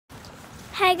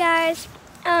Hey guys,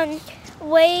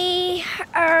 we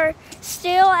are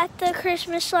still at the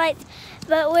Christmas lights,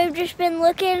 but we've just been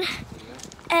looking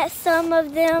at some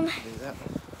of them.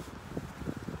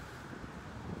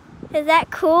 Is that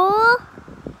cool?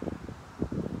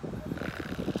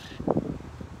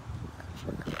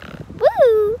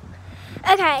 Woo!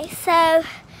 Okay, so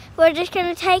we're just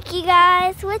gonna take you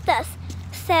guys with us.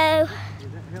 So, is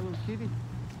that Hello Kitty?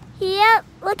 Yep,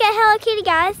 look at Hello Kitty,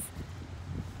 guys.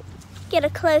 Get a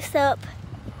close up.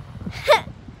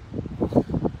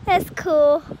 That's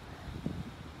cool.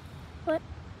 What?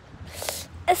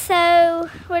 So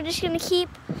we're just gonna keep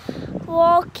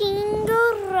walking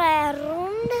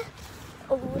around.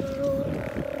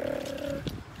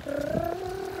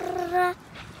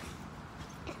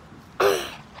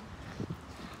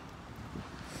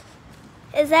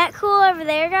 Is that cool over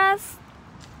there, guys?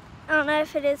 I don't know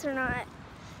if it is or not.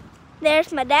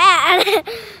 There's my dad.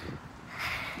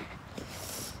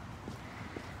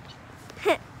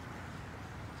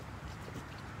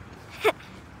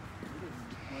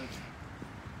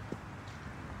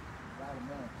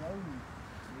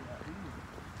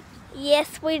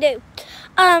 Yes, we do.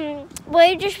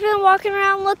 We've just been walking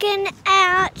around looking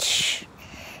at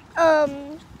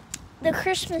the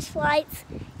Christmas lights,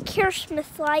 the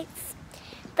Christmas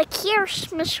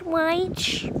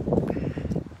lights.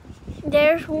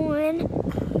 There's one.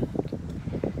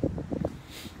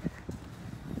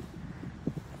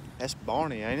 That's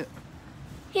Barney, ain't it?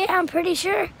 Yeah, I'm pretty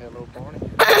sure. Hello Barney.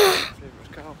 That's what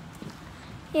it's called.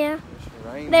 Yeah.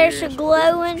 There's a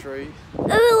glowing. Tree. Ooh,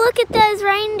 look at those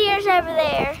reindeers over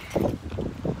there.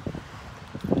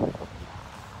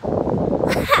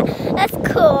 That's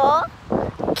cool.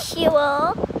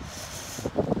 Cool.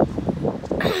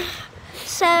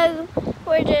 So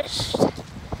we're just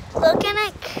looking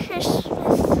at Christmas.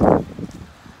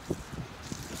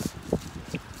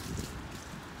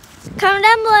 Comment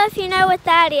down below if you know what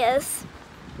that is.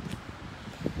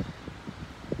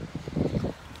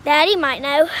 Daddy might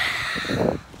know.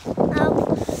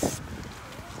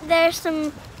 There's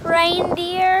some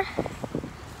reindeer.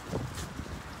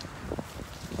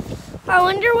 I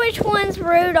wonder which one's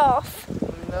Rudolph.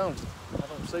 No, I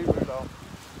don't see Rudolph.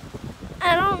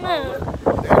 I don't know.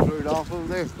 There's Rudolph over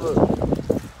there. Look.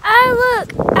 Oh,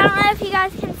 look. I don't know if you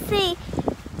guys can see.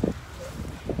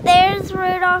 There's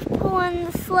Rudolph pulling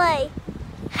the sleigh.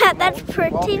 That's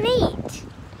pretty neat.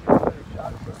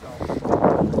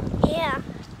 Yeah.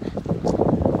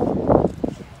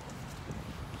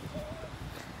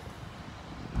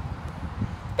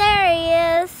 There he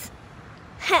is.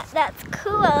 That's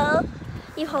cool.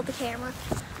 You hold the camera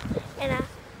and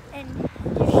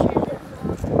just show the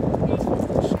vlog.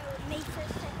 Show me for a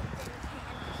second,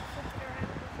 then flip it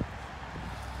around.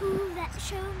 Ooh,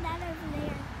 show him that over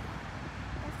there.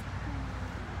 That's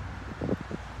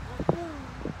cool. Ooh.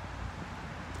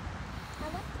 I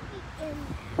want to be in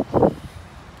there.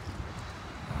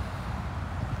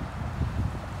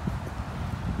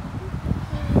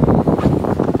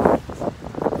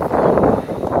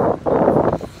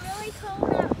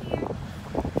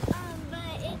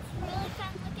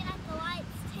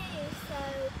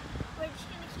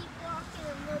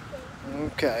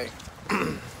 Okay.